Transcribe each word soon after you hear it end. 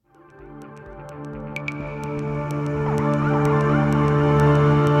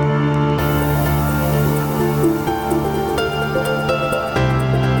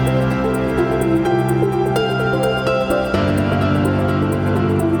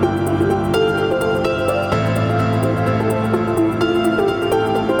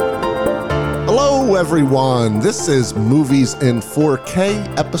everyone. This is Movies in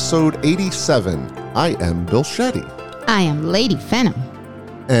 4K, episode 87. I am Bill Shetty. I am Lady Phantom.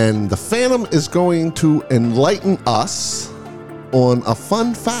 And the Phantom is going to enlighten us on a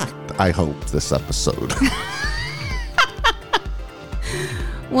fun fact, I hope, this episode.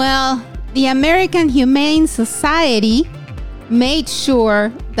 Well, the American Humane Society made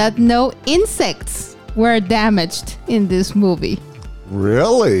sure that no insects were damaged in this movie.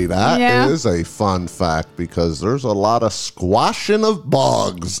 Really? That is a fun fact because there's a lot of squashing of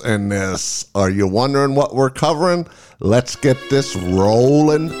bugs in this. Are you wondering what we're covering? Let's get this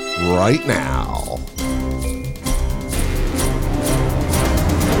rolling right now.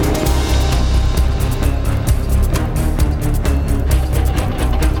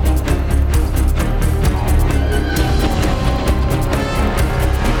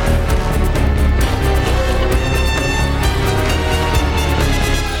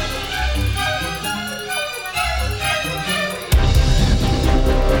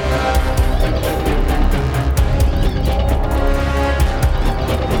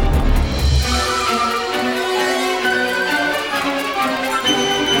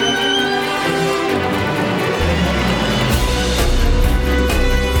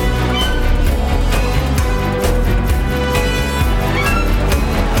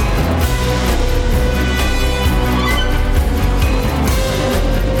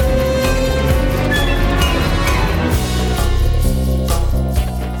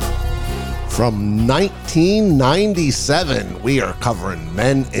 From 1997, we are covering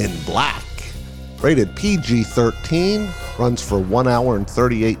Men in Black. Rated PG-13, runs for 1 hour and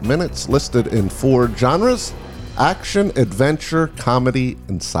 38 minutes, listed in 4 genres: action, adventure, comedy,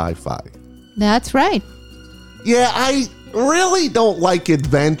 and sci-fi. That's right. Yeah, I really don't like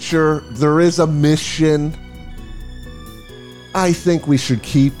adventure. There is a mission. I think we should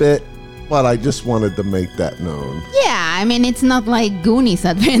keep it, but I just wanted to make that known. Yeah, I mean, it's not like Goonies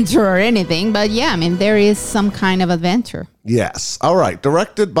adventure or anything, but yeah, I mean, there is some kind of adventure. Yes. All right.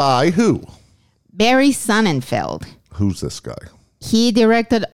 Directed by who? Barry Sonnenfeld. Who's this guy? He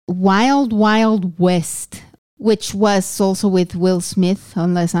directed Wild Wild West, which was also with Will Smith,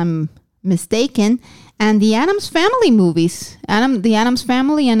 unless I'm mistaken, and the Addams Family movies, the Addams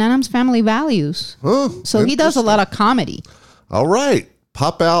Family and Addams Family Values. Huh, so he does a lot of comedy. All right.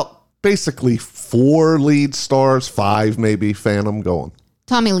 Pop out. Basically 4 lead stars, 5 maybe. Phantom, going.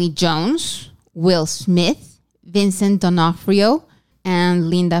 Tommy Lee Jones, Will Smith, Vincent D'Onofrio, and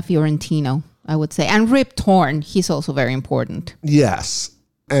Linda Fiorentino, I would say. And Rip Torn, he's also very important. Yes.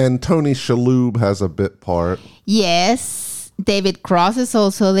 And Tony Shalhoub has a bit part. Yes. David Cross is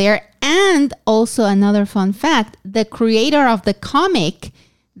also there. And also another fun fact, the creator of the comic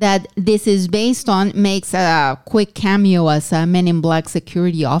that this is based on makes a quick cameo as a Men in Black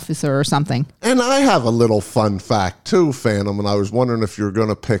security officer or something. And I have a little fun fact too, Phantom, and I was wondering if you're going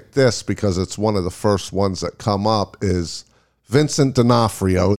to pick this because it's one of the first ones that come up, is Vincent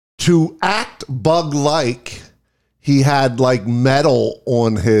D'Onofrio. To act bug-like, he had like metal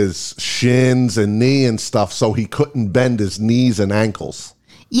on his shins and knee and stuff so he couldn't bend his knees and ankles.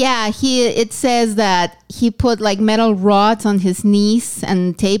 Yeah, it says that he put like metal rods on his knees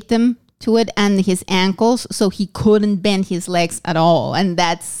and taped them to it and his ankles so he couldn't bend his legs at all. And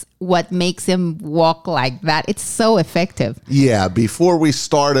that's what makes him walk like that. It's so effective. Yeah, before we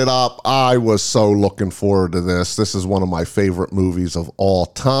started up, I was so looking forward to this. This is one of my favorite movies of all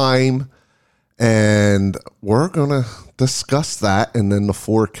time. And we're going to discuss that and then the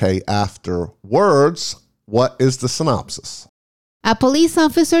 4K afterwards. What is the synopsis? A police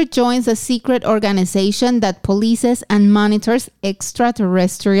officer joins a secret organization that polices and monitors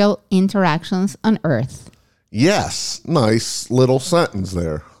extraterrestrial interactions on Earth. Yes, nice little sentence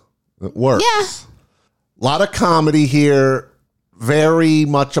there. It works. Yeah. A lot of comedy here. Very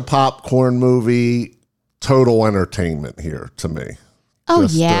much a popcorn movie. Total entertainment here to me. Oh,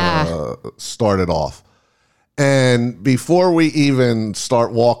 yeah. Started off. And before we even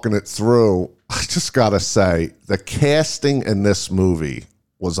start walking it through, I just got to say, the casting in this movie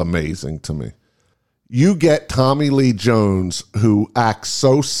was amazing to me. You get Tommy Lee Jones, who acts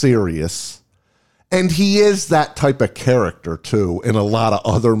so serious, and he is that type of character, too, in a lot of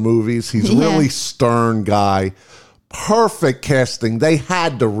other movies. He's a really stern guy. Perfect casting. They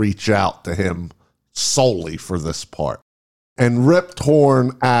had to reach out to him solely for this part. And Rip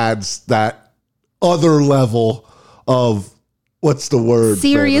Torn adds that other level of, what's the word?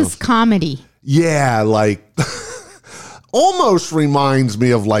 Serious comedy. Yeah, like almost reminds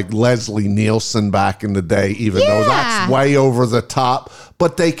me of like Leslie Nielsen back in the day, even though that's way over the top.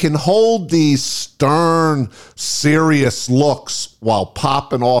 But they can hold these stern, serious looks while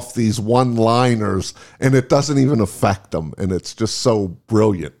popping off these one-liners, and it doesn't even affect them. And it's just so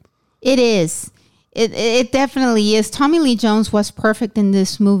brilliant. It is. It definitely is. Tommy Lee Jones was perfect in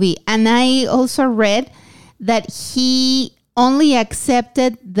this movie. And I also read that he only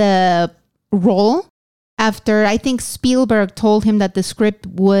accepted the role after I think Spielberg told him that the script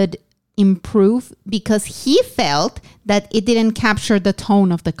would improve because he felt that it didn't capture the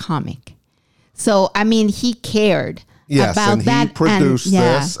tone of the comic. So, I mean, he cared about and that. He produced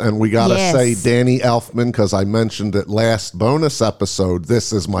this, and we got to say Danny Elfman, because I mentioned it last bonus episode,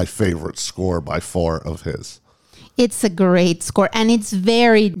 this is my favorite score by far of his. It's a great score, and it's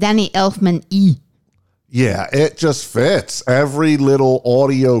very Danny Elfman-y. Yeah, it just fits. Every little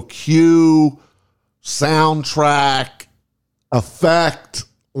audio cue, soundtrack, effect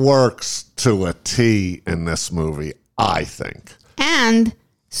works to a T in this movie, I think. And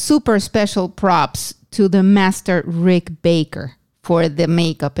super special props to the master Rick Baker for the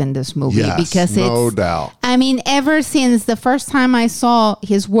makeup in this movie. Yes, because no doubt. I mean, ever since the first time I saw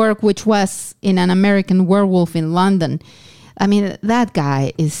his work, which was in An American Werewolf in London, I mean, that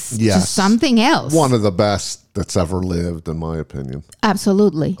guy is just something else. One of the best that's ever lived, in my opinion.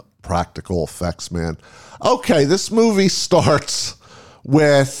 Absolutely. Practical effects, man. Okay, this movie starts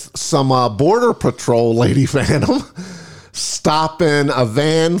with some Border Patrol Lady Phantom stopping a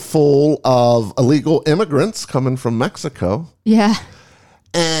van full of illegal immigrants coming from Mexico. Yeah.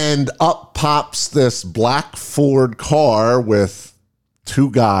 And up pops this black Ford car with two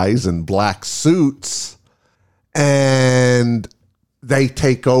guys in black suits. And they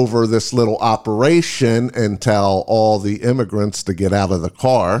take over this little operation and tell all the immigrants to get out of the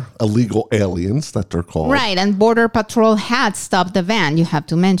car, illegal aliens that they're called. Right, and Border Patrol had stopped the van, you have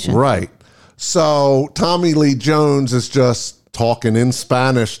to mention. Right. So Tommy Lee Jones is just talking in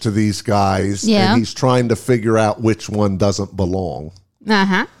Spanish to these guys, and he's trying to figure out which one doesn't belong.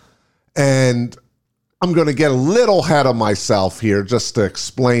 Uh-huh. And I'm going to get a little ahead of myself here just to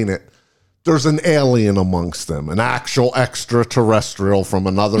explain it. There's an alien amongst them, an actual extraterrestrial from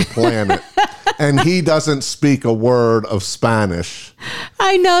another planet, and he doesn't speak a word of Spanish.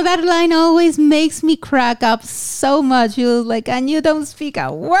 I know, that line always makes me crack up so much. You're like, and you don't speak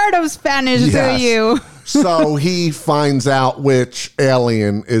a word of Spanish, do you? So he finds out which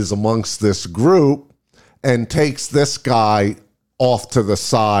alien is amongst this group and takes this guy off to the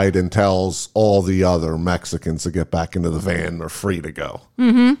side and tells all the other Mexicans to get back into the van. They're free to go.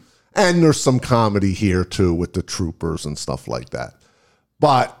 Mm-hmm. And there's some comedy here, too, with the troopers and stuff like that.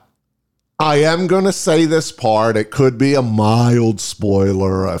 But I am going to say this part. It could be a mild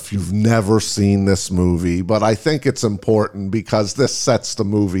spoiler if you've never seen this movie, but I think it's important because this sets the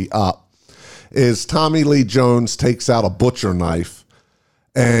movie up. Is Tommy Lee Jones takes out a butcher knife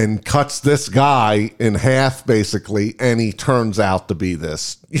and cuts this guy in half, basically, and he turns out to be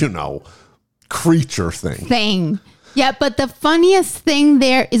this, creature thing. Yeah, but the funniest thing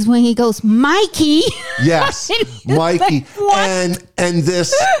there is when he goes, Mikey. Yes, Mikey. Like, and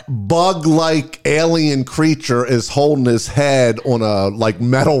this bug-like alien creature is holding his head on a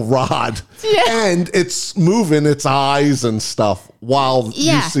metal rod. Yeah. And it's moving its eyes and stuff while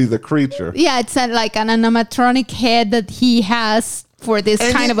you see the creature. Yeah, it's like an animatronic head that he has for this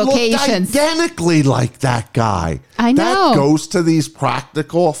kind of occasions. Identically like that guy. I know. That goes to these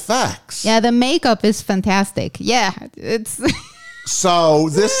practical effects. Yeah, the makeup is fantastic. Yeah, it's... So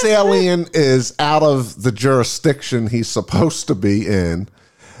this alien is out of the jurisdiction he's supposed to be in.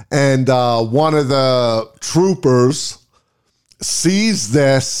 And one of the troopers sees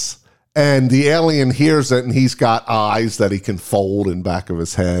this, and the alien hears it, and he's got eyes that he can fold in back of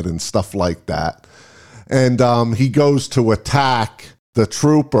his head and stuff like that. And he goes to attack the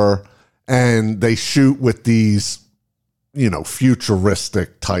trooper, and they shoot with these,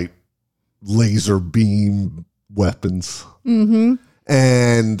 futuristic type laser beam weapons. Mm-hmm.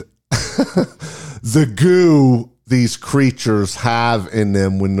 And the goo these creatures have in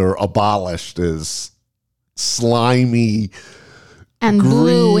them when they're abolished is slimy and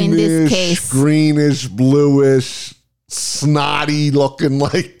blue in this case. Greenish, bluish, snotty looking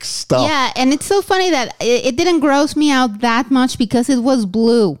like stuff. Yeah, and it's so funny that it didn't gross me out that much because it was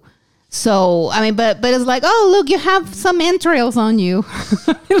blue. So, I mean, but it's like, oh, look, you have some entrails on you.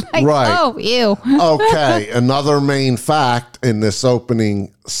 Right. Oh, ew. Okay, another main fact in this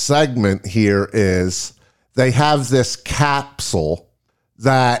opening segment here is they have this capsule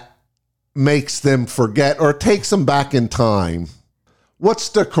that makes them forget or takes them back in time What's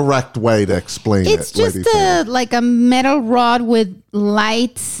the correct way to explain it? It's just like a metal rod with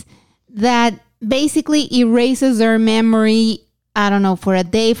lights that basically erases their memory. I don't know, for a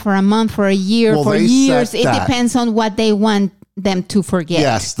day, for a month, for a year, for years. It depends on what they want them to forget.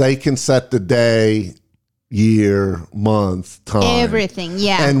 Yes, they can set the day, year, month, time. Everything,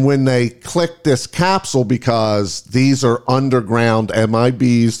 yeah. And when they click this capsule, because these are underground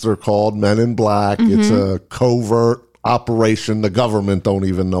MIBs, they're called Men in Black. It's a covert operation the government don't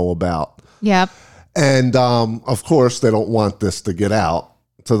even know about. Yep. And of course, they don't want this to get out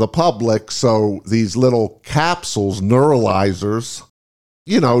to the public. So these little capsules, neuralizers,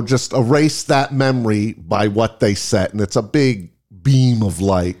 just erase that memory by what they set. And it's a big beam of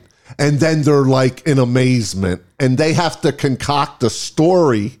light. And then they're like in amazement. And they have to concoct a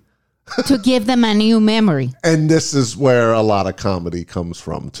story to give them a new memory. And this is where a lot of comedy comes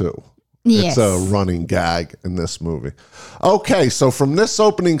from, too. Yes. It's a running gag in this movie. Okay, so from this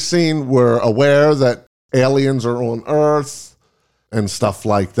opening scene, we're aware that aliens are on Earth and stuff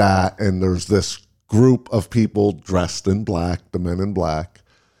like that. And there's this group of people dressed in black, the Men in Black,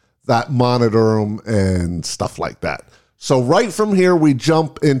 that monitor them and stuff like that. So right from here, we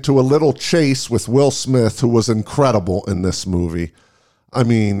jump into a little chase with Will Smith, who was incredible in this movie. I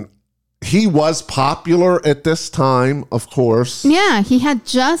mean, he was popular at this time, of course. Yeah, he had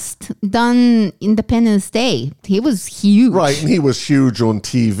just done Independence Day. He was huge. Right, and he was huge on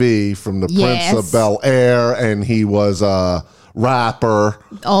TV from the Prince of Bel-Air, and he was a rapper.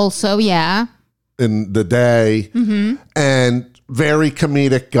 Also, yeah. In the day. And very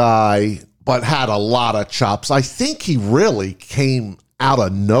comedic guy, but had a lot of chops. I think he really came out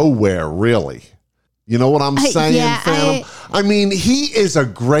of nowhere, really. You know what I'm saying, Phantom? I mean, he is a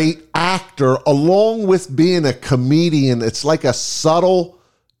great actor, along with being a comedian. It's like a subtle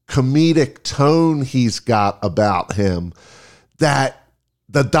comedic tone he's got about him that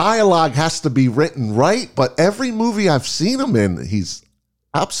the dialogue has to be written right, but every movie I've seen him in, he's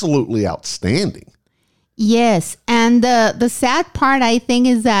absolutely outstanding. Yes, and the sad part, I think,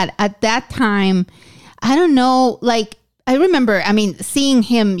 is that at that time, I don't know, like, I remember, seeing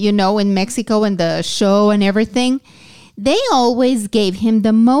him, in Mexico and the show and everything. They always gave him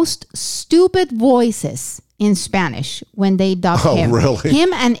the most stupid voices in Spanish when they dubbed him. Really?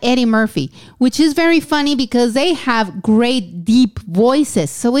 Him and Eddie Murphy, which is very funny because they have great, deep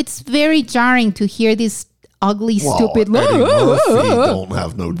voices. So it's very jarring to hear these ugly, stupid Eddie Murphy don't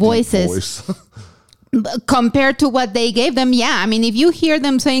have no voices. Deep voice. Compared to what they gave them, yeah. If you hear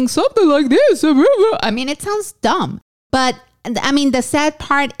them saying something like this, it sounds dumb. But, the sad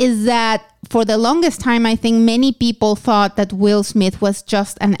part is that for the longest time, I think many people thought that Will Smith was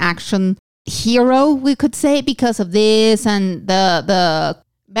just an action hero, we could say, because of this and the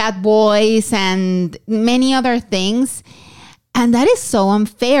Bad Boys and many other things. And that is so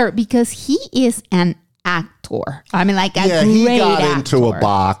unfair because he is an actor. He got into a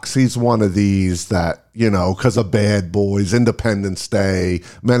box. He's one of these that, because of Bad Boys, Independence Day,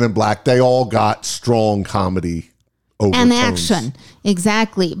 Men in Black, they all got strong comedy overtones. And action,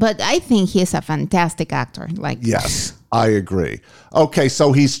 exactly. But I think he's a fantastic actor. Yes, I agree. Okay,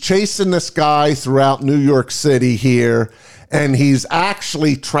 so he's chasing this guy throughout New York City here, and he's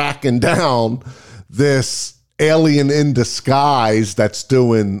actually tracking down this alien in disguise that's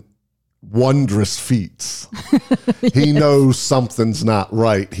doing wondrous feats. He knows something's not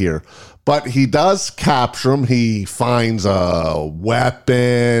right here. But he does capture him. He finds a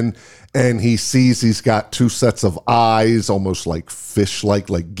weapon, and he sees he's got two sets of eyes, almost like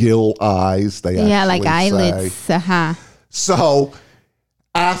fish-like gill eyes. They like eyelids. So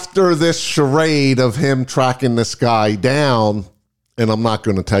after this charade of him tracking this guy down, and I'm not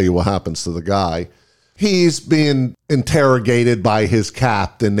going to tell you what happens to the guy, he's being interrogated by his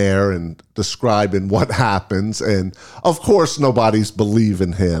captain there and describing what happens. And of course, nobody's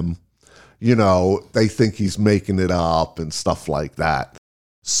believing him. They think he's making it up and stuff like that.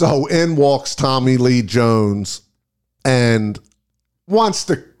 So in walks Tommy Lee Jones and wants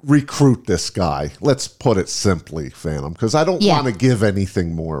to recruit this guy. Let's put it simply, Phantom, because I don't want to give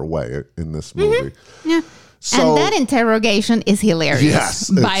anything more away in this movie. Yeah. So, and that interrogation is hilarious, yes,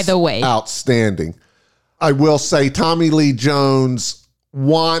 by the way. Outstanding. I will say Tommy Lee Jones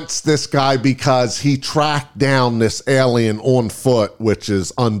wants this guy because he tracked down this alien on foot, which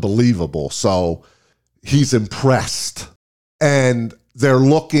is unbelievable. So he's impressed. And they're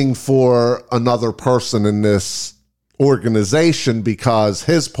looking for another person in this organization because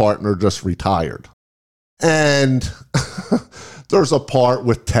his partner just retired. And there's a part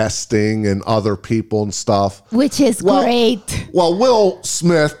with testing and other people and stuff. Which is great. Well, Will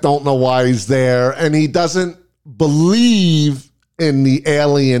Smith don't know why he's there, and he doesn't believe in the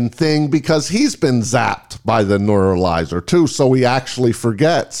alien thing because he's been zapped by the neuralizer too, so he actually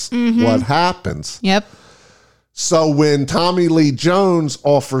forgets what happens. Yep. So when Tommy Lee Jones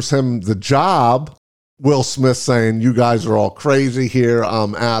offers him the job, Will Smith saying, "You guys are all crazy here.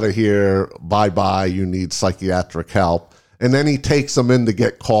 I'm out of here. Bye-bye. You need psychiatric help." And then he takes him in to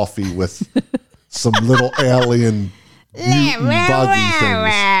get coffee with some little alien mutant buggy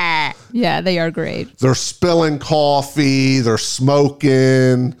things. Yeah, they are great. They're spilling coffee, they're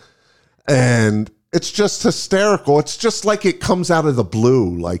smoking, and it's just hysterical. It's just like it comes out of the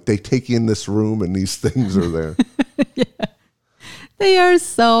blue. Like they take you in this room and these things are there. Yeah. They are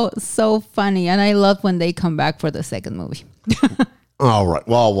so funny. And I love when they come back for the second movie. All right.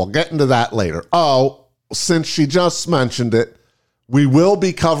 Well, we'll get into that later. Oh, since she just mentioned it, we will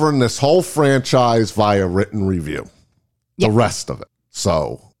be covering this whole franchise via written review. Yep. The rest of it.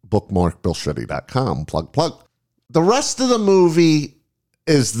 So bookmark BillShetty.com. Plug. The rest of the movie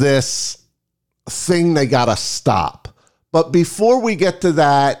is this thing they got to stop. But before we get to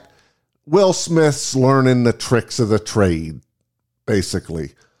that, Will Smith's learning the tricks of the trade,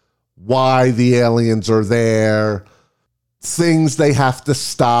 basically. Why the aliens are there, things they have to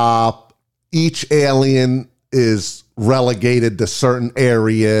stop. Each alien is relegated to certain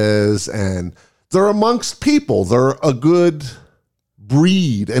areas, and they're amongst people. They're a good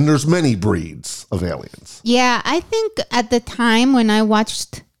breed, and there's many breeds of aliens. Yeah, I think at the time when I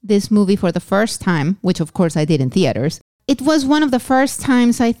watched this movie for the first time, which of course I did in theaters, it was one of the first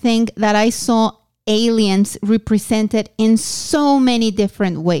times I think that I saw aliens represented in so many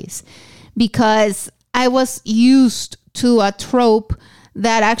different ways, because I was used to a trope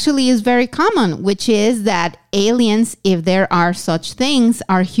that actually is very common, which is that aliens, if there are such things,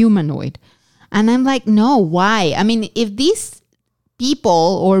 are humanoid. And I'm like, no, why? I mean, if these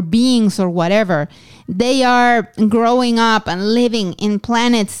people or beings or whatever, they are growing up and living in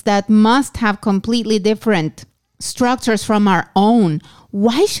planets that must have completely different structures from our own,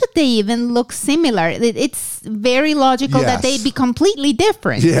 why should they even look similar? It's very logical that they'd be completely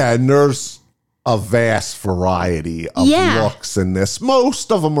different. Yeah, and there's a vast variety of looks in this.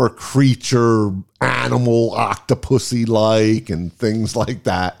 Most of them are creature, animal, octopusy-like, and things like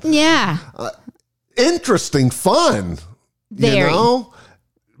that. Yeah. Interesting, fun. Very. You know?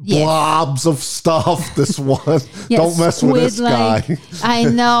 Yes. Blobs of stuff. This one. Don't mess with this guy. I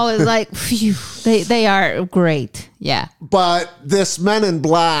know. It's like, phew, they are great. Yeah. But this Men in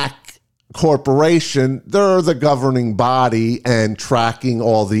Black corporation, they're the governing body and tracking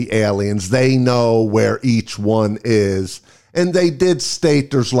all the aliens. They know where each one is. And they did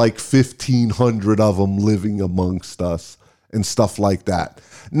state there's like 1,500 of them living amongst us and stuff like that.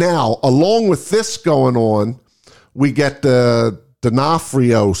 Now, along with this going on, we get the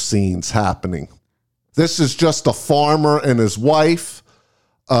D'Onofrio scenes happening. This is just a farmer and his wife.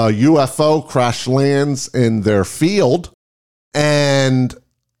 A UFO crash lands in their field. And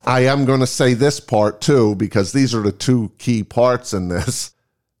I am going to say this part too, because these are the two key parts in this.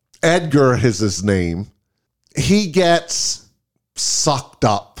 Edgar is his name. He gets sucked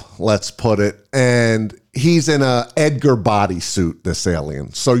up, let's put it, and he's in a Edgar bodysuit, this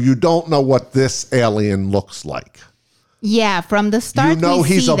alien. So you don't know what this alien looks like. Yeah, from the start, you know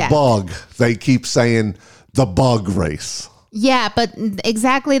he's a bug. They keep saying the bug race. Yeah, but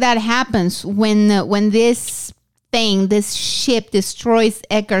exactly that happens when this thing, this ship destroys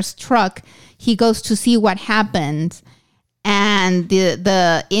Edgar's truck. He goes to see what happened, and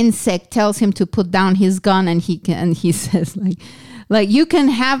the insect tells him to put down his gun, and he says like you can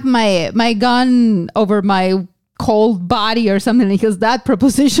have my gun over my cold body or something, because that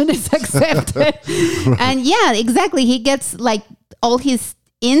proposition is accepted. Right. And yeah, exactly. He gets like all his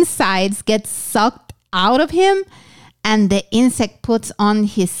insides get sucked out of him, and the insect puts on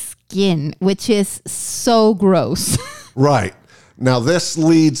his skin, which is so gross. Right. Now, this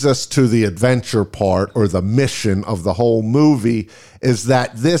leads us to the adventure part, or the mission of the whole movie, is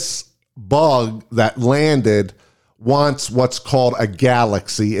that this bug that landed wants what's called a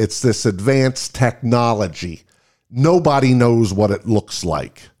galaxy. It's this advanced technology. Nobody knows what it looks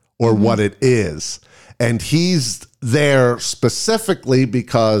like or what it is. And he's there specifically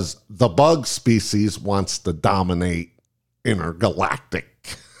because the bug species wants to dominate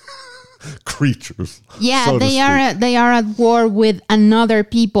intergalactic creatures. Yeah, so they are at war with another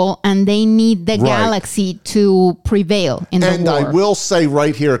people, and they need the galaxy to prevail in the war. And I will say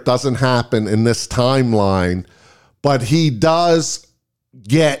right here, it doesn't happen in this timeline, but he does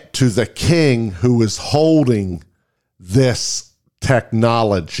get to the king who is holding this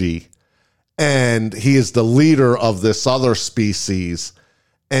technology, and he is the leader of this other species,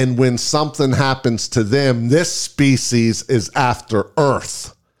 And when something happens to them, this species is after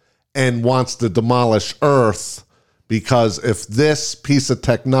Earth and wants to demolish Earth, because if this piece of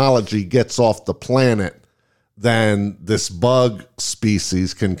technology gets off the planet, then this bug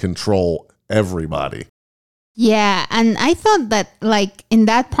species can control everybody. Yeah, and I thought that, like, in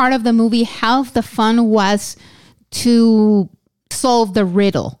that part of the movie, half the fun was to solve the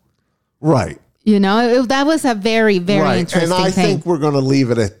riddle. Right. You know, that was a very, very interesting and I thing. think we're going to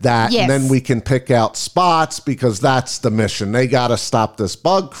leave it at that. Yes. And then we can pick out spots, because that's the mission. They got to stop this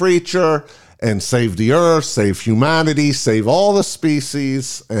bug creature and save the Earth, save humanity, save all the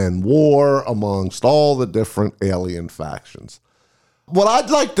species, and war amongst all the different alien factions. What I'd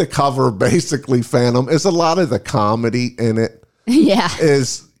like to cover, basically, Phantom, is a lot of the comedy in it. Yeah.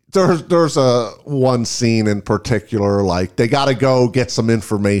 There's a one scene in particular, like they got to go get some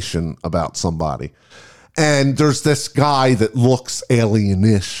information about somebody. And there's this guy that looks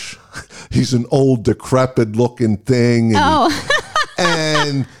alienish. He's an old, decrepit looking thing.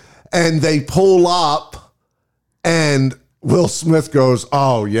 And, and they pull up, and Will Smith goes,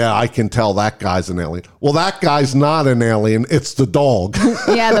 "Oh, yeah, I can tell that guy's an alien." Well, that guy's not an alien. It's the dog.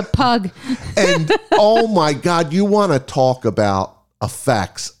 Yeah, the pug. And, oh, my God, you want to talk about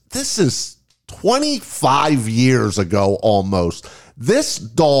effects. This is 25 years ago almost. This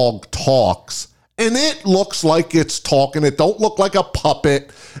dog talks, and it looks like it's talking. It don't look like a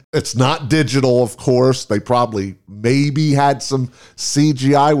puppet. It's not digital, of course. They probably maybe had some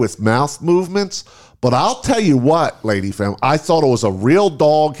CGI with mouth movements. But I'll tell you what, Lady Fam, I thought it was a real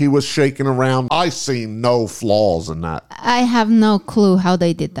dog he was shaking around. I seen no flaws in that. I have no clue how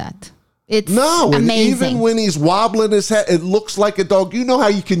they did that. It's and amazing. even when he's wobbling his head, it looks like a dog. You know how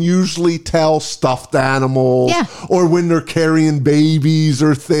you can usually tell stuffed animals, or when they're carrying babies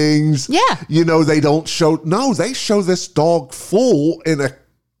or things. Yeah. You know, they don't show. No, they show this dog full in a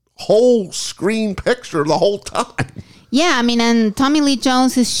whole screen picture the whole time. Yeah, I mean, and Tommy Lee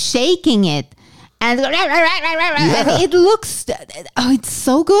Jones is shaking it. And it looks, it's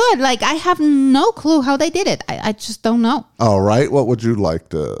so good. Like, I have no clue how they did it. I just don't know. All right. What would you like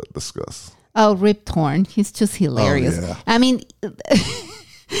to discuss? Oh, Rip Torn. He's just hilarious. Oh, yeah. I mean,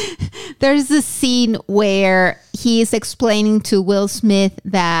 there's a scene where he is explaining to Will Smith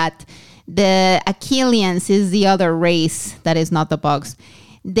that the Achilleans is the other race that is not the bugs.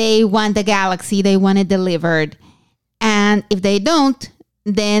 They want the galaxy. They want it delivered. And if they don't,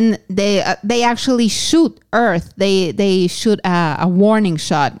 then they actually shoot Earth. They shoot a warning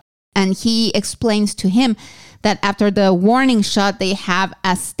shot. And he explains to him that after the warning shot, they have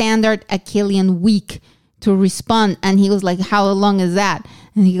a standard Achillean week to respond. And he was like, "How long is that?"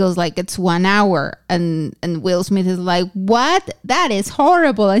 And he goes like, "It's 1 hour." And Will Smith is like, "What? That is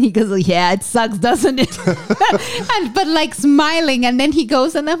horrible." And he goes, "Yeah, it sucks, doesn't it?" but like smiling. And then he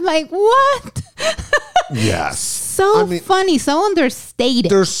goes, and I'm like, "What?" Yes. So funny, so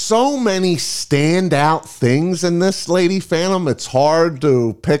understated. There's so many standout things in this, Lady Phantom. It's hard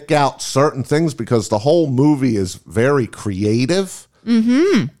to pick out certain things because the whole movie is very creative.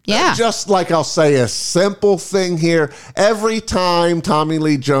 Mm-hmm. Yeah. Just like I'll say a simple thing here. Every time Tommy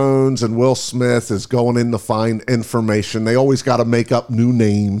Lee Jones and Will Smith is going in to find information, they always got to make up new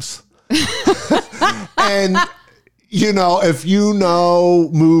names. And you know, if you know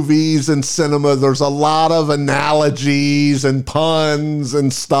movies and cinema, there's a lot of analogies and puns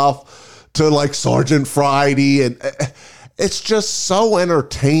and stuff to like Sergeant Friday. And it's just so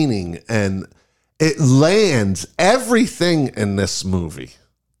entertaining. And it lands everything in this movie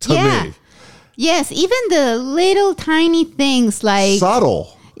to me. Yes, even the little tiny things like...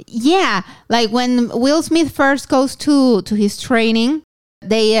 subtle. Yeah, like when Will Smith first goes to his training...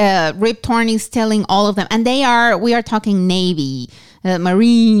 Rip Torn is telling all of them, and we are talking Navy,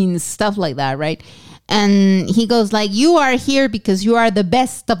 Marines, stuff like that, right? And he goes like, "You are here because you are the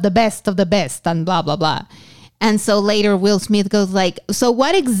best of the best of the best," and blah, blah, blah. And so later Will Smith goes like, "So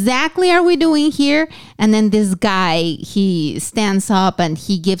what exactly are we doing here?" And then this guy, he stands up and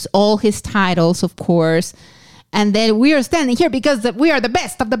he gives all his titles, of course. And then "We are standing here because we are the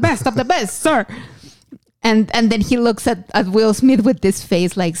best of the best of the best, sir." And then he looks at Will Smith with this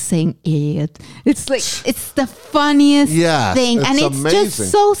face like saying it. It's like, it's the funniest thing. And it's amazing.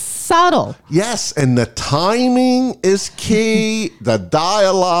 Just so subtle. Yes, and the timing is key. The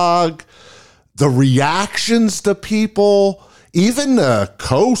dialogue, the reactions to people, even the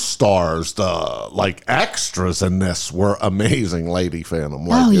co-stars, the like extras in this were amazing, Lady Phantom.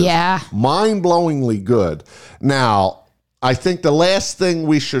 Like, mind-blowingly good. Now, I think the last thing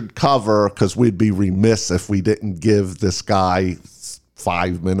we should cover, because we'd be remiss if we didn't give this guy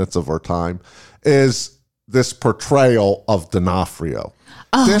 5 minutes of our time, is this portrayal of D'Onofrio.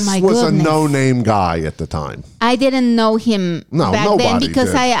 Oh, This my was goodness. a no-name guy at the time. I didn't know him No, back then nobody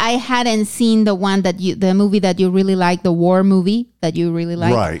because did. I hadn't seen the movie that you really like, the war movie that you really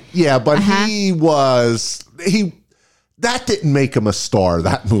like. Right. Yeah, but Uh-huh. that didn't make him a star,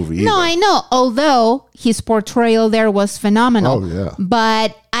 that movie. No, either. I know. Although his portrayal there was phenomenal. Oh, yeah.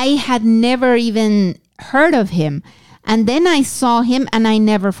 But I had never even heard of him. And then I saw him and I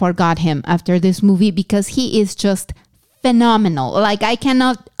never forgot him after this movie because he is just phenomenal. Like, I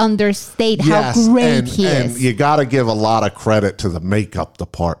cannot understate how great he and is. you got to give a lot of credit to the makeup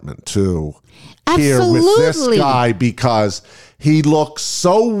department too. Here Absolutely. with this guy, because he looks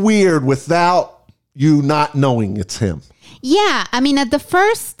so weird without you not knowing it's him. Yeah, I mean, at the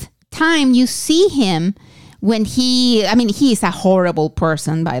first time you see him, he's a horrible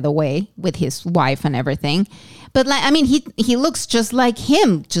person, by the way, with his wife and everything. But he looks just like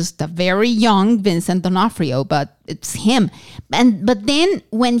him, just a very young Vincent D'Onofrio, but it's him. But then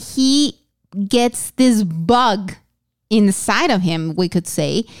when he gets this bug inside of him, we could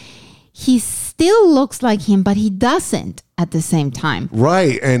say, he still looks like him, but he doesn't at the same time.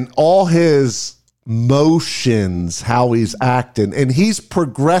 Right. And all his motions, how he's acting, and he's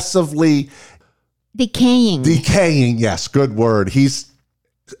progressively Decaying. yes, good word.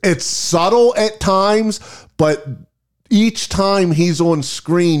 It's subtle at times, but each time he's on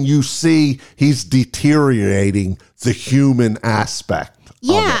screen, you see he's deteriorating the human aspect.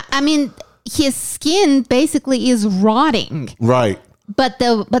 Yeah, I mean, his skin basically is rotting. Right. But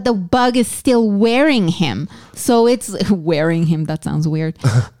the bug is still wearing him. So it's wearing him. That sounds weird,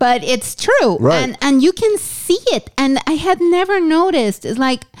 but it's true. Right. And you can see it. And I had never noticed. It's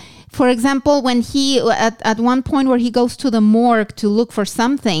like, for example, when he at one point where he goes to the morgue to look for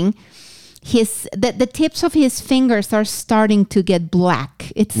something, the tips of his fingers are starting to get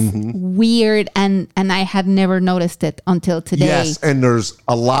black. It's weird, and I had never noticed it until today. Yes, and there's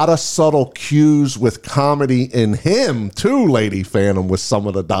a lot of subtle cues with comedy in him too, Lady Phantom, with some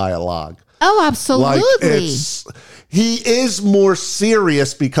of the dialogue. Oh, absolutely. He is more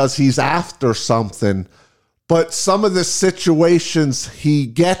serious because he's after something, but some of the situations he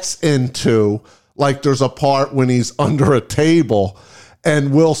gets into, like there's a part when he's under a table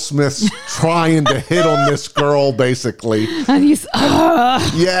and Will Smith's trying to hit on this girl, basically. And he's,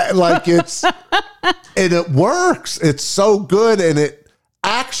 Yeah, like and it works. It's so good, and it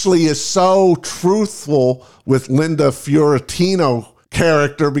actually is so truthful with Linda Fiorentino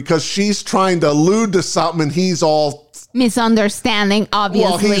character, because she's trying to allude to something and he's all misunderstanding,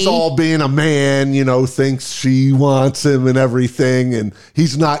 obviously. Well, he's all being a man, thinks she wants him and everything, and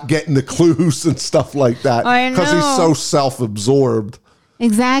he's not getting the clues and stuff like that because he's so self-absorbed.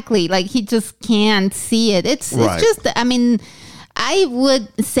 Exactly. Like, he just can't see it. It's just, I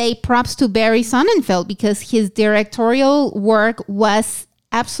would say props to Barry Sonnenfeld because his directorial work was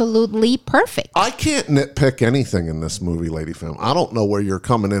absolutely perfect. I can't nitpick anything in this movie, Lady Film. I don't know where you're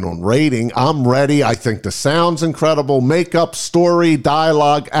coming in on rating. I'm ready. I think the sound's incredible. Makeup, story,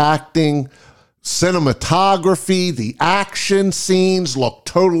 dialogue, acting, cinematography, the action scenes look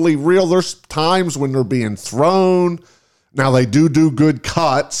totally real. There's times when they're being thrown. Now, they do good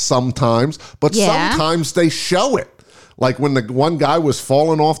cuts sometimes, but sometimes they show it. Like when the one guy was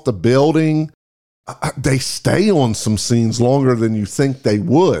falling off the building, they stay on some scenes longer than you think they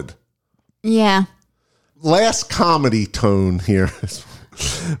would. Yeah. Last comedy tone here,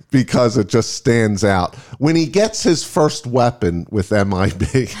 because it just stands out. When he gets his first weapon with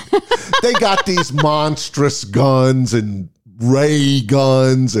MIB, they got these monstrous guns and ray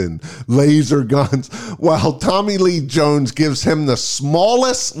guns and laser guns, while Tommy Lee Jones gives him the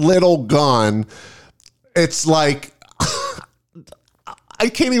smallest little gun. It's like, I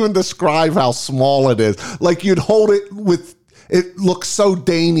can't even describe how small it is. Like, you'd hold it with, it looks so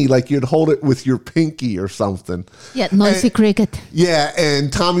dainty, like you'd hold it with your pinky or something. Yeah, noisy cricket. Yeah,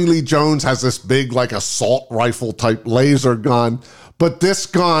 and Tommy Lee Jones has this big, like, assault rifle type laser gun, but this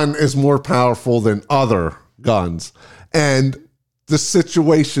gun is more powerful than other guns. And the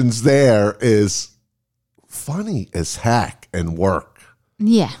situations there is funny as heck and work.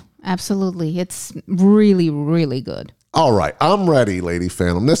 Yeah, absolutely. It's really, really good. All right, I'm ready, Lady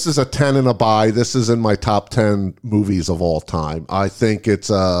Phantom. This is a 10 and a buy. This is in my top 10 movies of all time. I think it's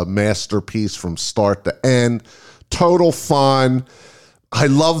a masterpiece from start to end. Total fun. I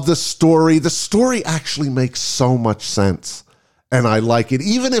love the story. The story actually makes so much sense, and I like it.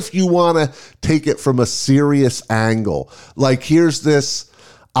 Even if you want to take it from a serious angle. Like, here's this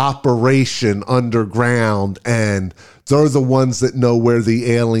operation underground, and they're the ones that know where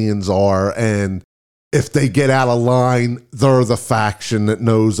the aliens are, and if they get out of line, they're the faction that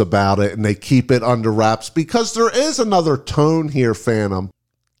knows about it and they keep it under wraps, because there is another tone here, Phantom.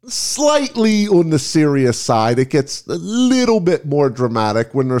 Slightly on the serious side. It gets a little bit more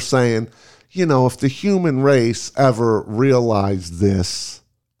dramatic when they're saying, if the human race ever realized this,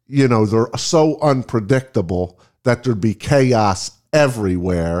 they're so unpredictable that there'd be chaos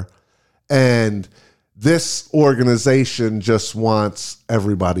everywhere. And this organization just wants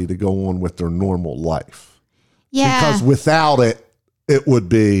everybody to go on with their normal life. Yeah. Because without it, it would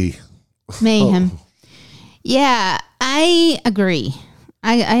be mayhem. Yeah, I agree.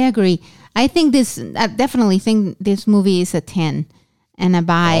 I agree. I definitely think this movie is a 10 and a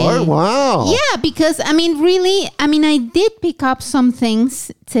buy. Oh, wow. Yeah, because, I did pick up some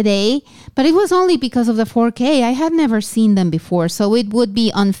things today, but it was only because of the 4K. I had never seen them before, so it would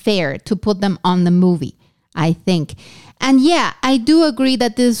be unfair to put them on the movie, I think. And yeah, I do agree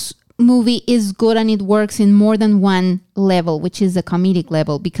that this movie is good and it works in more than one level, which is the comedic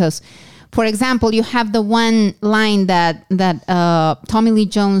level, because, for example, you have the one line that Tommy Lee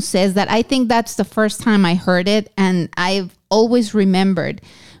Jones says that I think that's the first time I heard it, and I've always remembered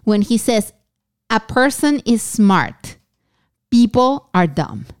when he says, a person is smart, people are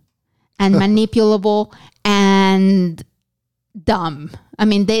dumb and manipulable and dumb.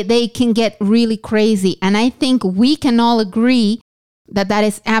 They can get really crazy. And I think we can all agree that that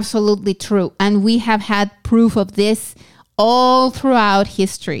is absolutely true. And we have had proof of this all throughout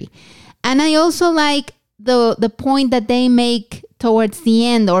history. And I also like the point that they make towards the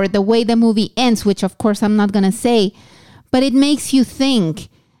end, or the way the movie ends, which of course I'm not going to say, but it makes you think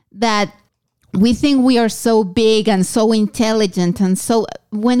that we think we are so big and so intelligent, and so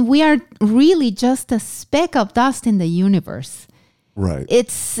when we are really just a speck of dust in the universe. Right.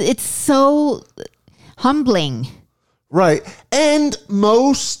 It's so humbling. Right. And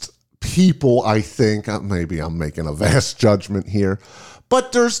most people, I think, maybe I'm making a vast judgment here,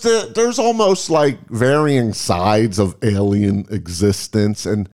 but there's almost like varying sides of alien existence,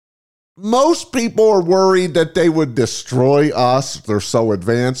 and most people are worried that they would destroy us. They're so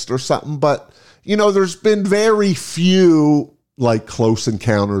advanced or something, but there's been very few like close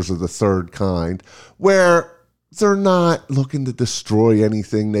encounters of the third kind where they're not looking to destroy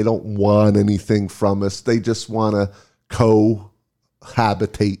anything. They don't want anything from us. They just want to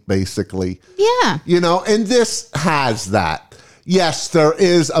cohabitate, basically. Yeah. And this has that. Yes, there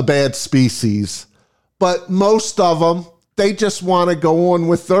is a bad species, but most of them, they just want to go on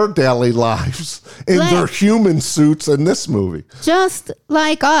with their daily lives in their human suits in this movie. Just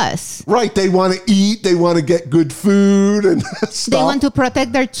like us. Right. They want to eat. They want to get good food and stuff. They want to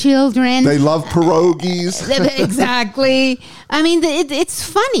protect their children. They love pierogies. Exactly. It's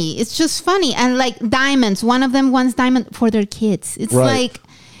funny. It's just funny. And like diamonds. One of them wants diamond for their kids. It's right.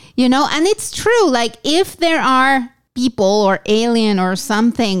 And it's true. Like if there are people or alien or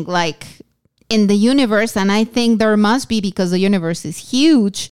something like in the universe, and I think there must be because the universe is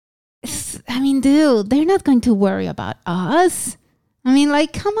huge. Dude, they're not going to worry about us.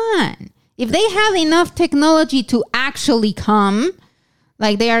 Come on. If they have enough technology to actually come,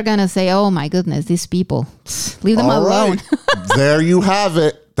 they are going to say, oh my goodness, these people, leave them alone. Right. There you have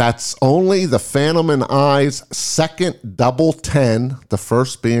it. That's only the Phantom and I's second double 10. The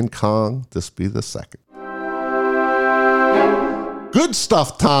first being Kong, this be the second. Good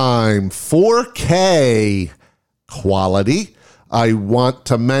stuff time, 4K quality. I want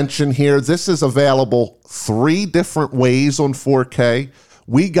to mention here, this is available 3 different ways on 4K.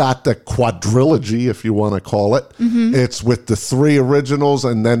 We got the quadrilogy, if you want to call it. Mm-hmm. It's with the 3 originals,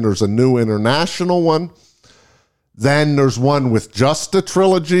 and then there's a new international one. Then there's one with just the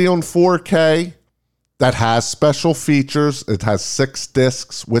trilogy on 4K that has special features. It has 6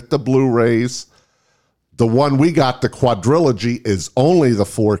 discs with the Blu-rays. The one we got, the quadrilogy, is only the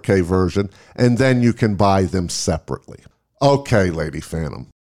 4K version, and then you can buy them separately. Okay, Lady Phantom,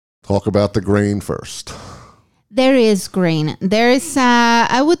 talk about the grain first. There is grain. There is,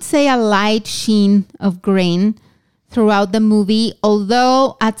 I would say, a light sheen of grain throughout the movie,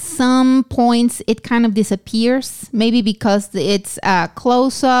 although at some points it kind of disappears, maybe because it's a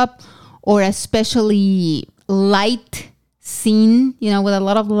close-up or especially light scene, with a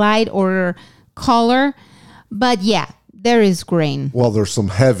lot of light or color. But yeah, there is grain. Well, there's some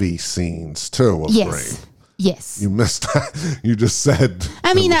heavy scenes too of grain. Yes. You missed that. You just said.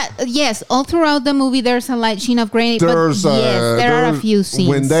 Yes, all throughout the movie there's a light sheen of grain. There are a few scenes.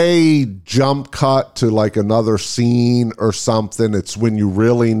 When they jump cut to like another scene or something, it's when you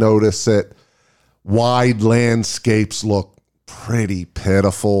really notice it. Wide landscapes look pretty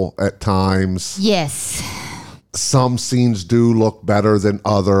pitiful at times. Yes. some scenes do look better than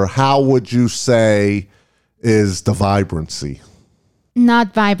other. How would you say is the vibrancy?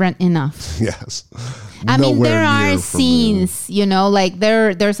 Not vibrant enough. Yes. I mean, Nowhere there are near scenes, like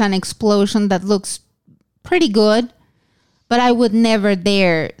there's an explosion that looks pretty good, but I would never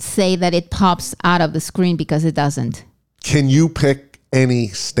dare say that it pops out of the screen because it doesn't. Can you pick any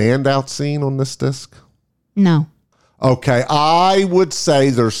standout scene on this disc? No. Okay, I would say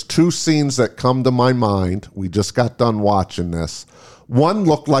there's two scenes that come to my mind. We just got done watching this. One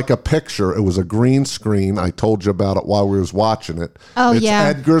looked like a picture. It was a green screen. I told you about it while we was watching it. Oh, it's yeah.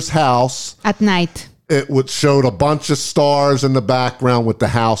 Edgar's house. At night. It showed a bunch of stars in the background with the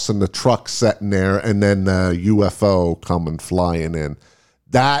house and the truck sitting there, and then the UFO coming flying in.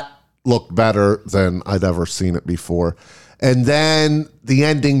 That looked better than I'd ever seen it before. And then the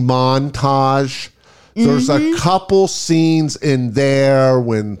ending montage. There's a couple scenes in there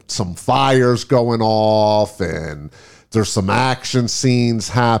when some fire's going off and there's some action scenes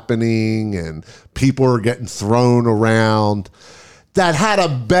happening and people are getting thrown around that had a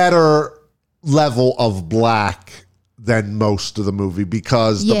better level of black than most of the movie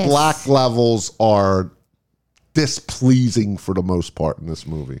because the black levels are displeasing for the most part in this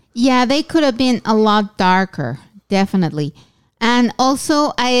movie. Yeah, they could have been a lot darker, definitely. And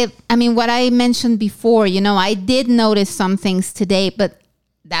also, I mean, what I mentioned before, I did notice some things today, but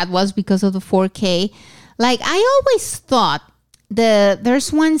that was because of the 4K. Like, I always thought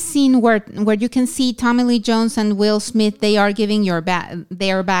there's one scene where you can see Tommy Lee Jones and Will Smith, they are giving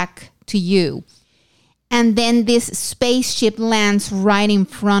their back to you. And then this spaceship lands right in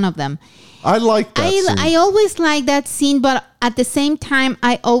front of them. I like that scene. I always like that scene, but at the same time,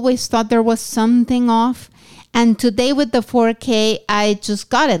 I always thought there was something off. And today with the 4K, I just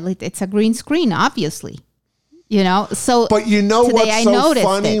got it. It's a green screen, obviously. So but what's so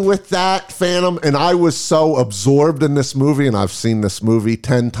funny with that, Phantom? And I was so absorbed in this movie, and I've seen this movie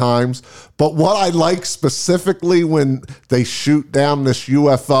 10 times. But what I like specifically when they shoot down this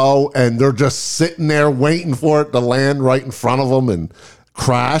UFO and they're just sitting there waiting for it to land right in front of them and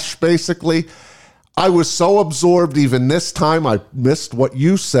crash, basically. I was so absorbed even this time, I missed what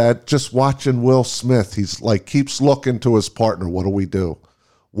you said, just watching Will Smith. He's like, keeps looking to his partner. What do we do?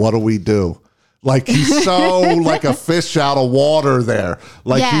 What do we do? Like he's so like a fish out of water there.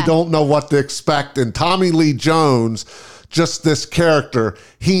 Like you don't know what to expect. And Tommy Lee Jones, just this character,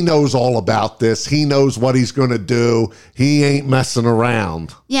 he knows all about this. He knows what he's going to do. He ain't messing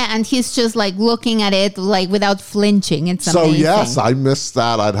around. Yeah, and he's just like looking at it like without flinching. It's amazing. So yes, I missed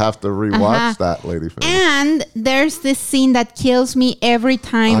that. I'd have to rewatch that, Lady Phantom. And there's this scene that kills me every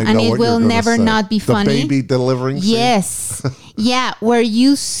time, and it will never not be funny. The baby delivering scene? Yes. Yeah, where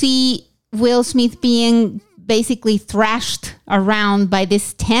you see Will Smith being basically thrashed around by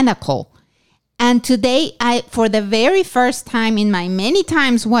this tentacle. And today, for the very first time in my many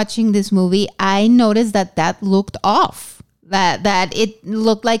times watching this movie, I noticed that looked off. That it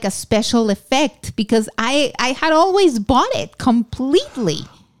looked like a special effect because I had always bought it completely.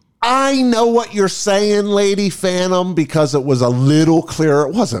 I know what you're saying, Lady Phantom, because it was a little clearer.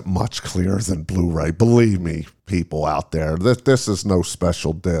 It wasn't much clearer than Blu-ray. Believe me, people out there, that this is no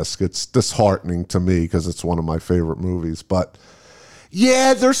special disc. It's disheartening to me because it's one of my favorite movies. But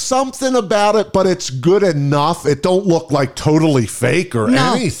yeah, there's something about it, but it's good enough. It don't look like totally fake or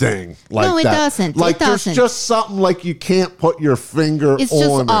anything like that. No, it doesn't. Like there's just something like you can't put your finger on it. It's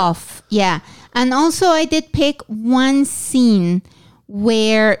just off. Yeah. And also I did pick one scene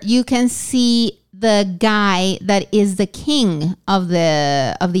where you can see the guy that is the king of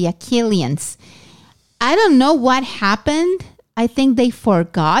the Achilleans. I don't know what happened. I think they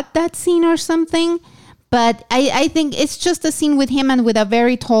forgot that scene or something. But I think it's just a scene with him and with a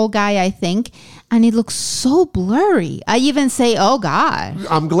very tall guy, I think. And it looks so blurry. I even say, oh, God.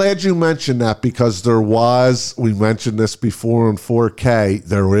 I'm glad you mentioned that because we mentioned this before in 4K,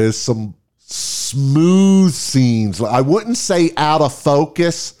 there is some smooth scenes. I wouldn't say out of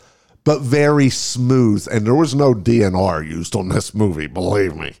focus, but very smooth. And there was no DNR used on this movie,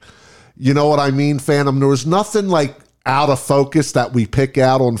 believe me. You know what I mean, Phantom? There was nothing like out of focus that we pick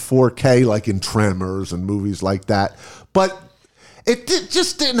out on 4K, like in Tremors and movies like that. But it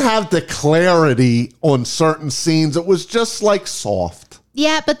just didn't have the clarity on certain scenes. It was just like soft.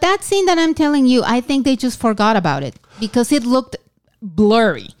 Yeah, but that scene that I'm telling you, I think they just forgot about it because it looked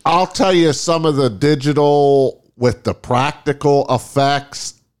blurry. I'll tell you some of the digital with the practical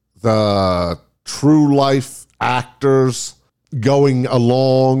effects, the true life actors going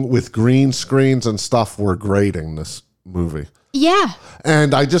along with green screens and stuff were great in this movie. Yeah.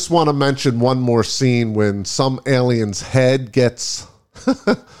 And I just want to mention one more scene when some alien's head gets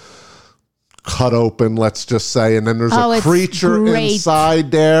cut open, let's just say, and then there's Oh, a it's creature great.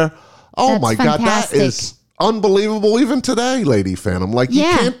 inside there. Oh That's my God, that fantastic. is unbelievable even today, Lady Phantom. Like, you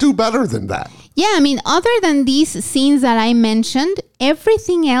Yeah. can't do better than that. Yeah, I mean, other than these scenes that I mentioned,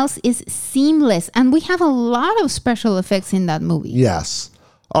 everything else is seamless. And we have a lot of special effects in that movie. Yes.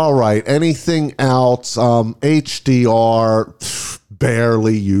 All right. Anything else? HDR,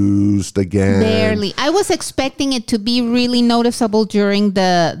 barely used again. Barely. I was expecting it to be really noticeable during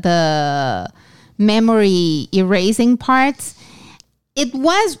the memory erasing parts. It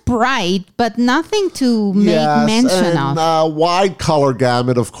was bright, but nothing to make mention and, of. wide color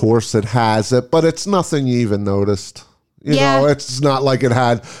gamut, of course, it has it, but it's nothing you even noticed. You know, it's not like it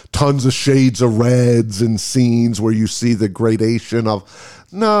had tons of shades of reds and scenes where you see the gradation of.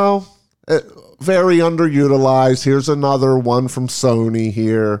 No, very underutilized. Here's another one from Sony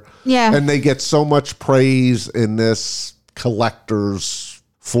here. Yeah. And they get so much praise in this collector's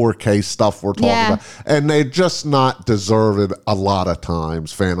 4K stuff we're talking Yeah. about. And they just not deserve it a lot of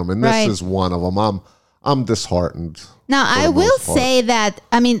times, Phantom. And this Right. is one of them. I'm disheartened. Now, I the will most part. say that,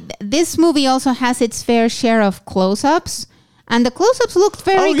 I mean, this movie also has its fair share of close-ups. And the close-ups looked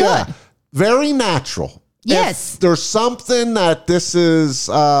very good. Very natural. Yes. If there's something that this is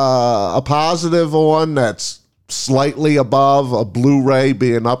a positive on that's slightly above a Blu-ray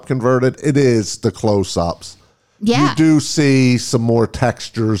being up-converted, it is the close-ups. Yeah. You do see some more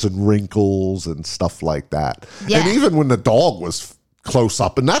textures and wrinkles and stuff like that. Yeah. And even when the dog was close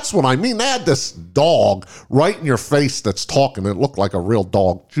up, and that's what I mean, they had this dog right in your face that's talking. It looked like a real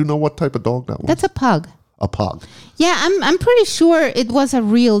dog. Do you know what type of dog that was? That's a pug. A pug. Yeah, I'm pretty sure it was a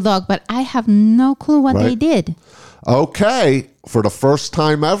real dog, but I have no clue what they Right. did. Okay, for the first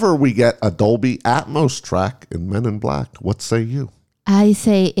time ever, we get a Dolby Atmos track in Men in Black. What say you? I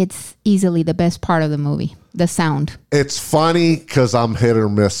say it's easily the best part of the movie, the sound. It's funny because I'm hit or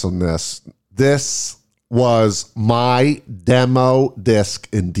miss on this. This was my demo disc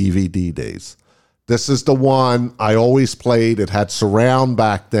in DVD days. This is the one I always played. It had surround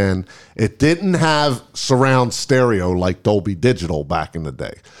back then. It didn't have surround stereo like Dolby Digital back in the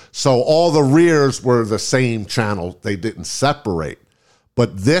day. So all the rears were the same channel. They didn't separate.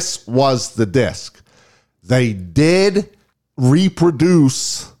 But this was the disc. They did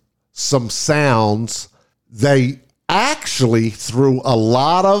reproduce some sounds. They actually threw a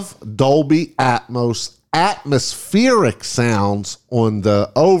lot of Dolby Atmos atmospheric sounds on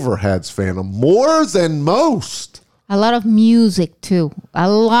the overheads, Phantom, more than most. A lot of music, too. A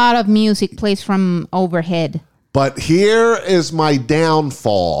lot of music plays from overhead. But here is my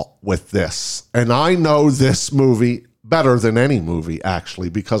downfall with this. And I know this movie better than any movie, actually,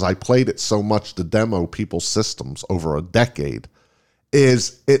 because I played it so much to demo people's systems over a decade,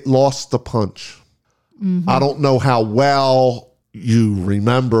 is it lost the punch. Mm-hmm. I don't know how well you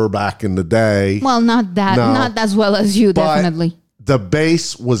remember back in the day. Well, not as well as you, But definitely. the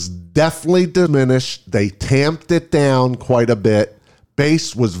bass was definitely diminished. They tamped it down quite a bit.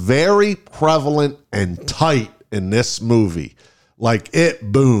 Bass was very prevalent and tight in this movie. Like,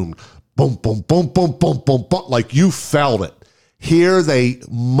 it boomed. Boom, boom, boom, boom, boom, boom, boom. Like, you felt it. Here they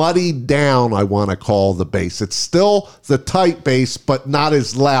muddied down, I want to call the bass. It's still the tight bass, but not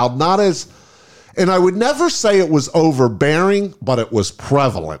as loud, not as... And I would never say it was overbearing, but it was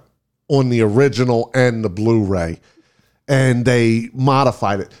prevalent on the original and the Blu-ray. And they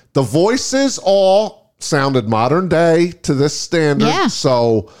modified it. The voices all sounded modern day to this standard. Yeah.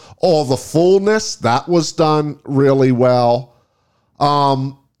 So all the fullness, that was done really well.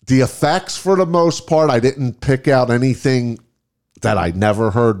 The effects, for the most part, I didn't pick out anything that I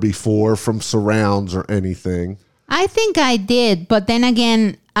never heard before from surrounds or anything. I think I did, but then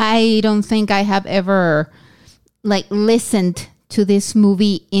again, I don't think I have ever listened to this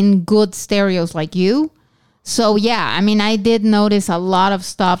movie in good stereos like you. So yeah, I mean, I did notice a lot of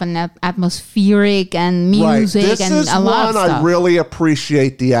stuff and atmospheric and music This and is a lot of one stuff. I really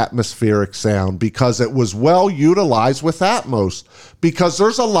appreciate the atmospheric sound because it was well utilized with Atmos. Because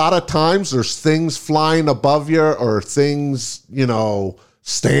there's a lot of times there's things flying above you or things,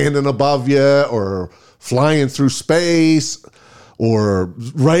 standing above you or flying through space or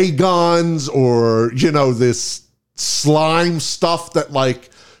ray guns or, this slime stuff that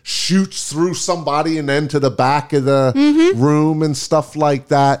shoots through somebody and then to the back of the room and stuff like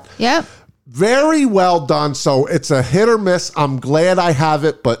that. Yep. Very well done. So it's a hit or miss. I'm glad I have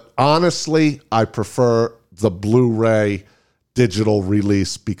it, but honestly, I prefer the Blu-ray digital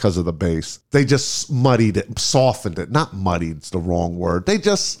release because of the bass. They just muddied it, softened it. Not muddied's the wrong word. They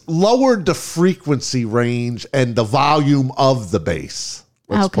just lowered the frequency range and the volume of the bass.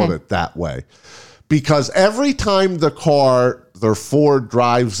 Let's put it that way. Because every time their Ford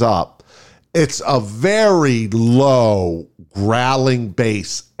drives up, It's a very low growling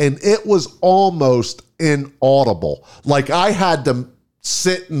bass, and it was almost inaudible. Like I had to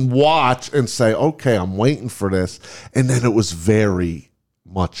sit and watch and say, okay, I'm waiting for this. And then it was very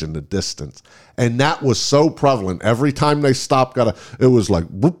much in the distance. And that was so prevalent. Every time they stopped, it was like,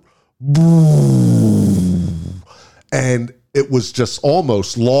 boop, boop, and it was just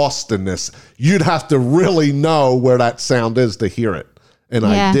almost lost in this. You'd have to really know where that sound is to hear it. And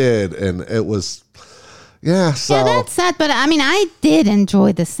I did. And it was, so. Yeah, that's sad. But I mean, I did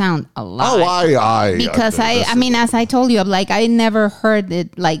enjoy the sound a lot. Oh, because I mean, as I told you, like, I never heard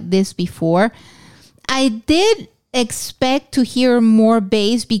it like this before. I did expect to hear more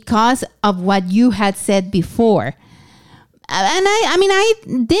bass because of what you had said before. And I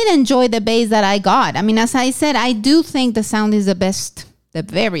did enjoy the bass that I got. I mean, as I said, I do think the sound is the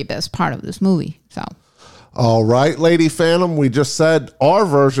very best part of this movie. So, all right, Lady Phantom, we just said our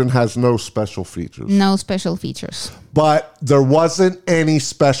version has no special features. No special features. But there wasn't any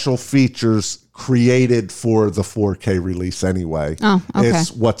special features created for the 4K release anyway. Oh, okay.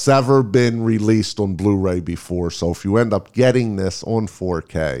 It's what's ever been released on Blu-ray before. So if you end up getting this on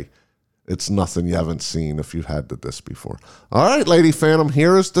 4K, it's nothing you haven't seen if you had this before. All right, Lady Phantom,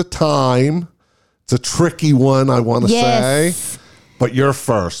 here is the time. It's a tricky one, I want to say. But you're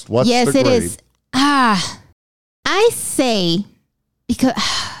first. What's the grade? Yes, it is. I say, because,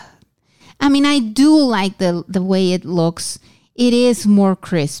 I mean, I do like the way it looks. It is more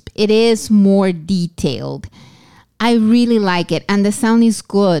crisp. It is more detailed. I really like it. And the sound is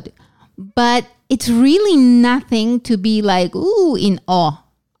good. But it's really nothing to be like, ooh, in awe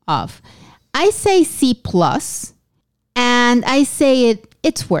of. I say C+. And I say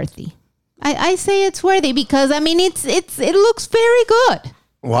it's worthy. I say it's worthy because, I mean, it looks very good.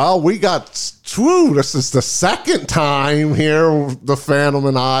 Well, we got through. This is the second time here the Phantom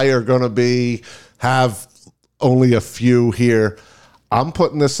and I are going to have only a few here. I'm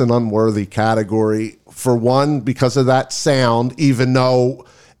putting this in unworthy category. For one, because of that sound, even though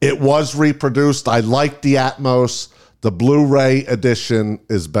it was reproduced, I like the Atmos. The Blu-ray edition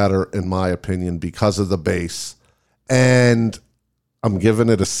is better, in my opinion, because of the bass. And I'm giving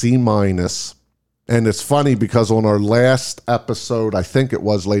it a C-. And it's funny because on our last episode, I think it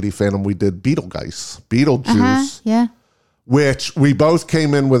was Lady Phantom, we did Beetlejuice, which we both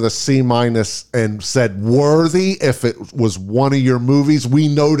came in with a C- and said worthy if it was one of your movies. We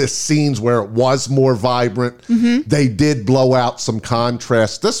noticed scenes where it was more vibrant. Mm-hmm. They did blow out some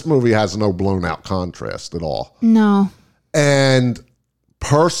contrast. This movie has no blown out contrast at all. No. And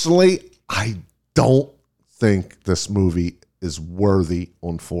personally, I don't think this movie is worthy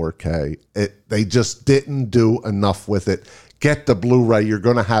on 4K. They just didn't do enough with it. Get the Blu-ray. You're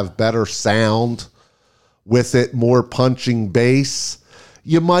going to have better sound with it, more punching bass.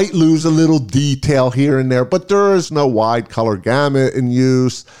 You might lose a little detail here and there, but there is no wide color gamut in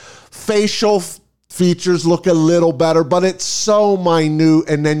use. Facial features look a little better, but it's so minute,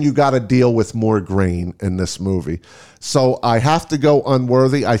 and then you got to deal with more grain in this movie. So I have to go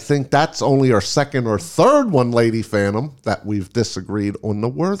unworthy. I think that's only our second or third one, Lady Phantom, that we've disagreed on the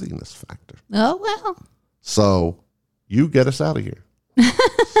worthiness factor. Oh, well. So you get us out of here.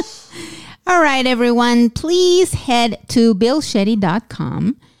 All right, everyone. Please head to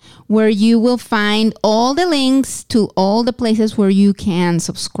BillShetty.com, where you will find all the links to all the places where you can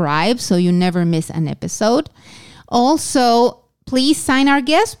subscribe so you never miss an episode. Also, please sign our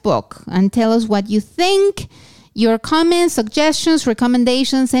guest book and tell us what you think. Your comments, suggestions,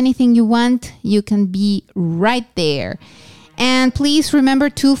 recommendations, anything you want, you can be right there. And please remember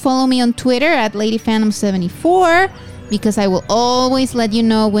to follow me on Twitter at LadyPhantom74 because I will always let you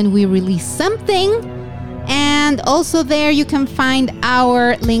know when we release something. And also there you can find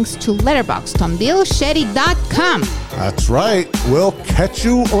our links to Letterboxd on BillShetty.com. That's right. We'll catch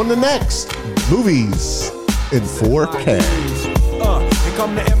you on the next Movies in 4K. Here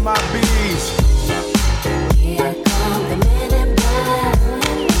come the MIBs.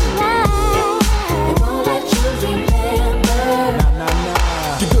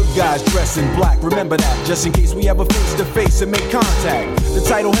 Guys dressed in black, remember that, just in case we ever face to face and make contact. The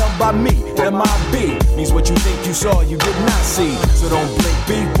title held by me, MIB, means what you think you saw, you did not see. So don't blink,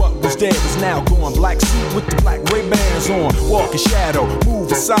 be what was dead is now gone. Black suit with the black Ray-Bans on, walk in shadow, move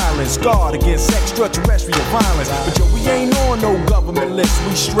in silence, guard against extraterrestrial violence. But yo, we ain't on no government list,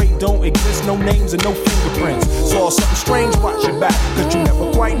 we straight don't exist, no names and no fingerprints. Saw something strange, watch your back, cause you never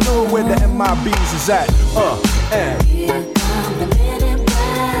quite know where the MIBs is at. And here come the men in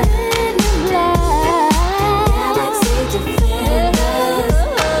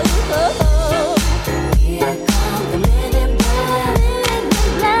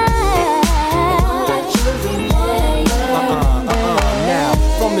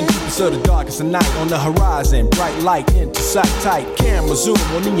of the darkest of night on the horizon. Bright light into sight, tight camera zoom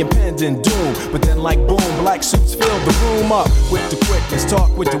on the impending doom. But then like boom, black suits fill the room up with the quickness. Talk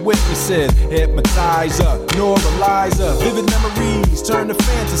with the witnesses, hypnotizer, neuralizer. Vivid memories turn to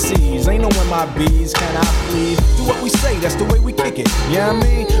fantasies. Ain't knowing my bees, can I please? Do what we say, that's the way we kick it. Yeah, you know what I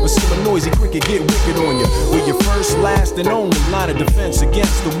mean? Or see a noisy cricket get wicked on you. We're your first, last, and only line of defense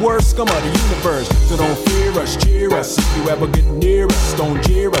against the worst scum of the universe. So don't fear us, cheer us. If you ever get near us, don't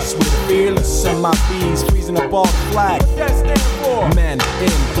jeer us. We're the fearless. Send my bees freezing up all the flag. What that stand for? Men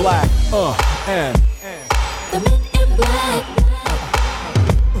in black. And the men in black.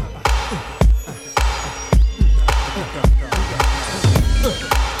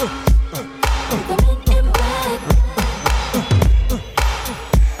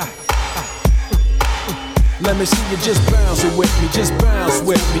 let me see you just bounce it with me, just bounce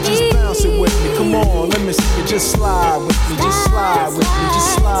with me, just bounce it with me. Come on, let me see you just slide with me, just slide with me,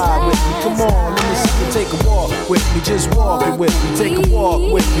 just slide with me. Come on, let me see you take a walk with me, just walk it with me, take a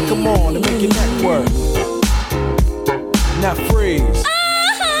walk with me. Come on, and make your neck work. Now freeze.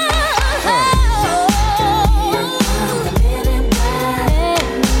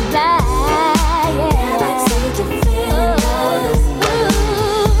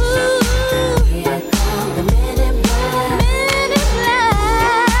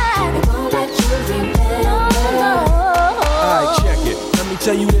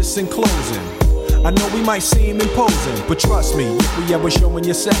 Tell you this in closing. I know we might seem imposing, but trust me, if we ever show in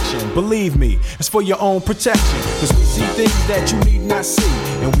your section, believe me, it's for your own protection. Cause we see things that you need not see,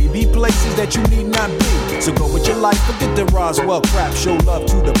 and we be places that you need not be. So go with your life, forget the Roswell crap, show love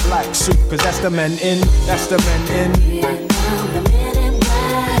to the black suit, cause that's the men in, that's the men in. Here come the men in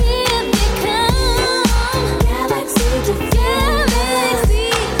black. Here they come. Galaxy Defenders.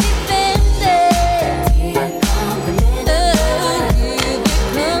 Galaxy Defenders. Here come the men in black.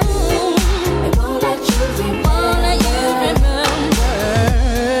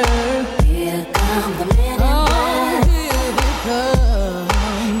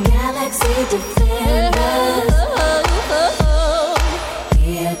 Defenders.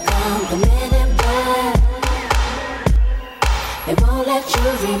 Here come the men in black. They won't let you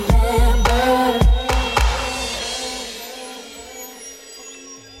remember.